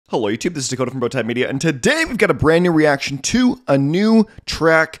Hello YouTube, this is Dakota from Bowtied Media, and today we've got a brand new reaction to a new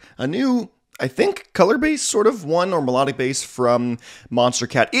track, a new, I think, color-based sort of one, or melodic bass from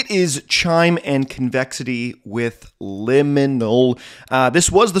Monstercat. It is Chime and Convexity with Liminal. This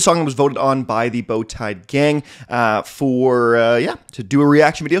was the song that was voted on by the Bowtied gang to do a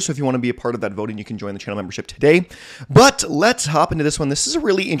reaction video, so if you want to be a part of that voting, you can join the channel membership today. But let's hop into this one. This is a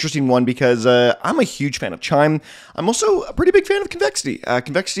really interesting one because I'm a huge fan of Chime. I'm also a pretty big fan of Convexity.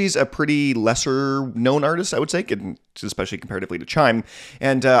 Convexity is a pretty lesser-known artist, I would say, especially comparatively to Chime,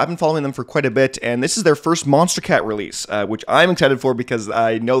 and I've been following them for quite a bit, and this is their first Monstercat release, which I'm excited for because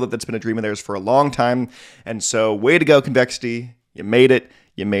I know that that's been a dream of theirs for a long time, and so way to go, Convexity. You made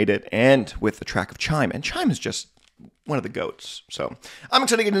it, and with the track of Chime, and Chime is just one of the GOATs, so I'm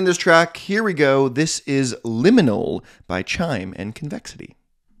excited to get into this track. Here we go. This is Liminal by Chime and Convexity.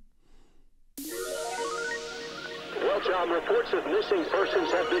 Tom, reports of missing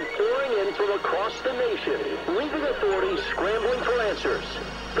persons have been pouring in from across the nation, leaving authorities scrambling for answers.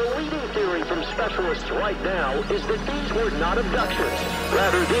 The leading theory from specialists right now is that these were not abductions.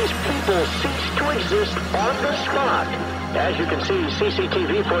 Rather, these people ceased to exist on the spot. As you can see,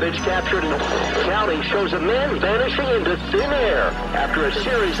 CCTV footage captured in the county shows a man vanishing into thin air after a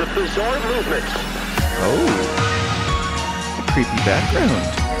series of bizarre movements. Oh, a creepy background.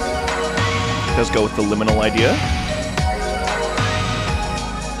 It does go with the liminal idea.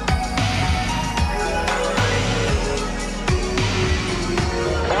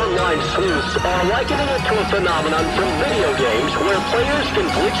 Sleuths are likening it to a phenomenon from video games where players can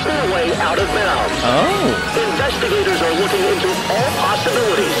glitch their way out of bounds. Oh. Investigators are looking into all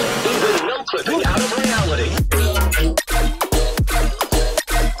possibilities, even no clipping out of reality.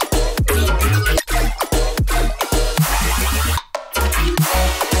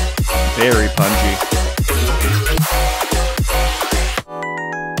 Very punchy.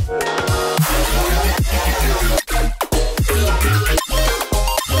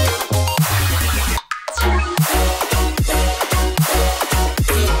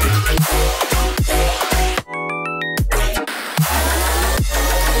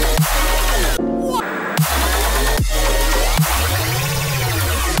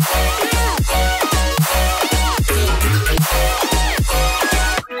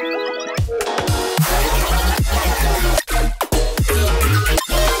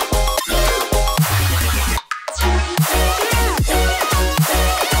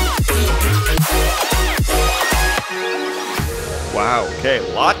 Wow, okay,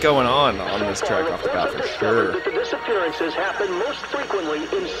 a lot going on this track off the bat for sure. The disappearances happen most frequently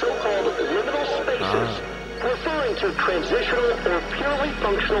in so-called liminal spaces, referring to transitional or purely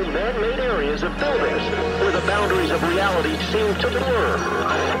functional man-made areas of buildings where the boundaries of reality seem to blur.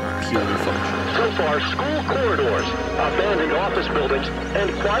 Purely functional. So far, school corridors, abandoned office buildings,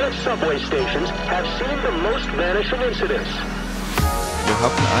 and quiet subway stations have seen the most vanishing incidents. Well, how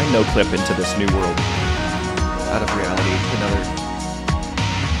can I no-clip into this new world? Out of reality, another...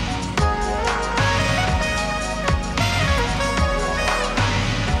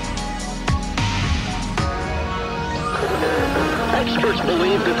 Experts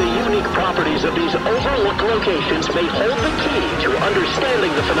believe that the unique properties of these overlooked locations may hold the key to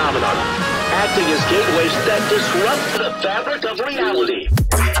understanding the phenomenon, acting as gateways that disrupt the fabric of reality.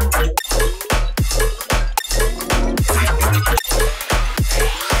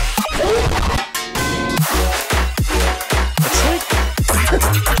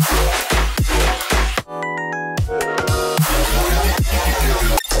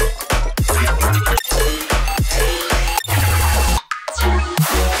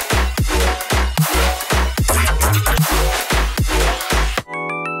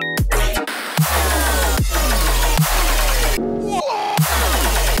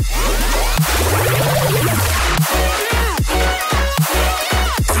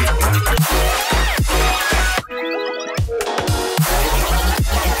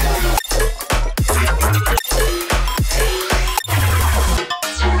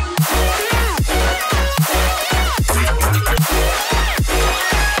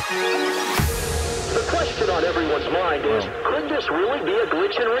 Could this really be a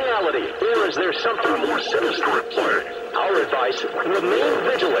glitch in reality? Or is there something more sinister at play? Our advice, remain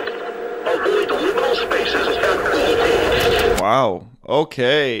vigilant. Avoid liminal spaces at all. Wow.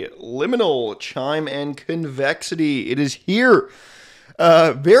 Okay. Liminal, Chime and Convexity. It is here.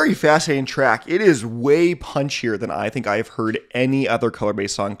 Very fascinating track. It is way punchier than I think I have heard any other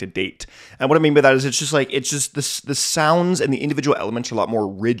color-based song to date. And what I mean by that is it's just the sounds and the individual elements are a lot more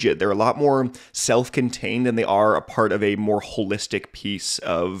rigid. They're a lot more self-contained than they are a part of a more holistic piece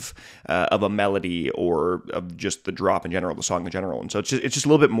of a melody or of just the drop in general, the song in general. And so it's just a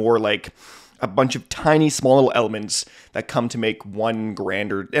little bit more like a bunch of tiny, small little elements that come to make one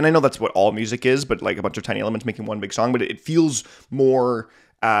grander. And I know that's what all music is, but like a bunch of tiny elements making one big song. But it feels more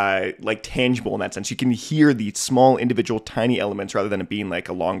like tangible in that sense. You can hear the small, individual, tiny elements rather than it being like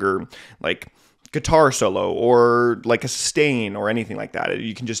a longer, like guitar solo or like a sustain or anything like that.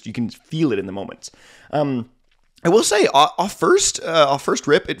 You can feel it in the moments. I will say, off first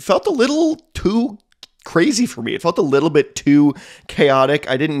rip, it felt a little too crazy for me. It felt a little bit too chaotic.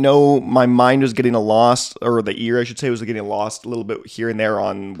 I didn't know my mind was getting lost, or the ear, I should say, was getting lost a little bit here and there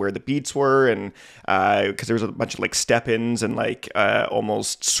on where the beats were, and because there was a bunch of like step-ins and like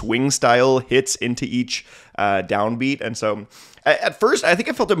almost swing style hits into each downbeat, and so at first I think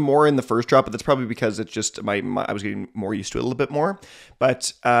I felt it more in the first drop, but that's probably because it's just I was getting more used to it a little bit more.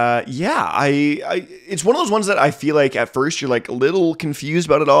 But yeah, I it's one of those ones that I feel like at first you're like a little confused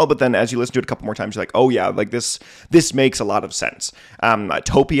about it all, but then as you listen to it a couple more times, you're like, oh yeah, like this makes a lot of sense.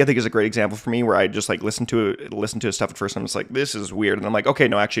 Topi, I think, is a great example for me, where I just like listen to his stuff at first and I'm just like, this is weird, and I'm like, okay,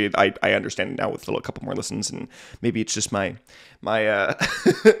 no, actually I understand it now with a couple more listens, and maybe it's just my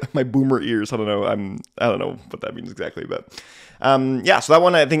my boomer ears. I don't know what that means exactly, but yeah, so that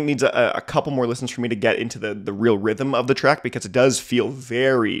one I think needs a couple more listens for me to get into the real rhythm of the track, because it does feel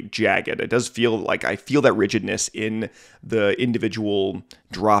very jagged. It does feel like I feel that rigidness in the individual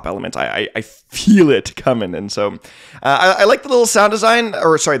drop elements. I feel it coming, and so I like the little sound design,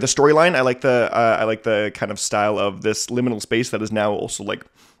 or sorry, the storyline. I like the kind of style of this liminal space that is now also like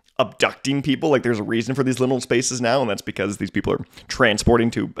abducting people. Like there's a reason for these liminal spaces now, and that's because these people are transporting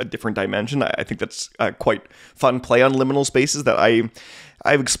to a different dimension. I think that's quite fun play on liminal spaces that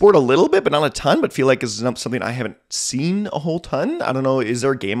I've explored a little bit, but not a ton, but feel like is something I haven't seen a whole ton. I don't know, is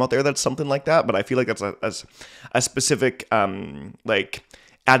there a game out there that's something like that? But I feel like that's a specific like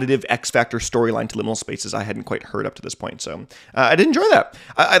additive X Factor storyline to liminal spaces I hadn't quite heard up to this point. So I did enjoy that.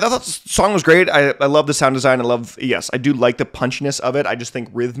 I thought the song was great. I love the sound design. Yes, I do like the punchiness of it. I just think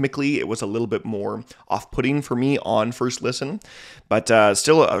rhythmically it was a little bit more off-putting for me on first listen, but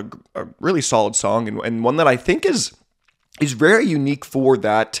still a really solid song, and one that I think is very unique for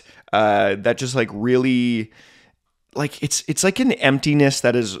that just like really, like it's like an emptiness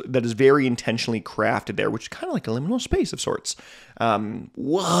that is very intentionally crafted there, which is kind of like a liminal space of sorts.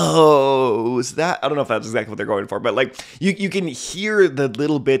 Whoa, is that, I don't know if that's exactly what they're going for, but like you can hear the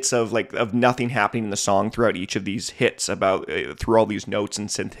little bits of nothing happening in the song throughout each of these hits, about through all these notes and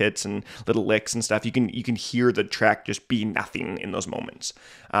synth hits and little licks and stuff. You can hear the track just be nothing in those moments,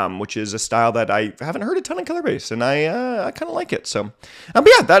 which is a style that I haven't heard a ton in color bass, and I kind of like it. So, but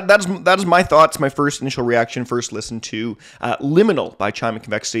yeah, that is my thoughts, my first initial reaction, first listen to Liminal by Chime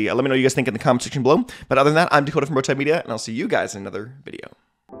Convexity. Let me know what you guys think in the comment section below. But other than that, I'm Dakota from Bowtied Media, and I'll see you guys in another video.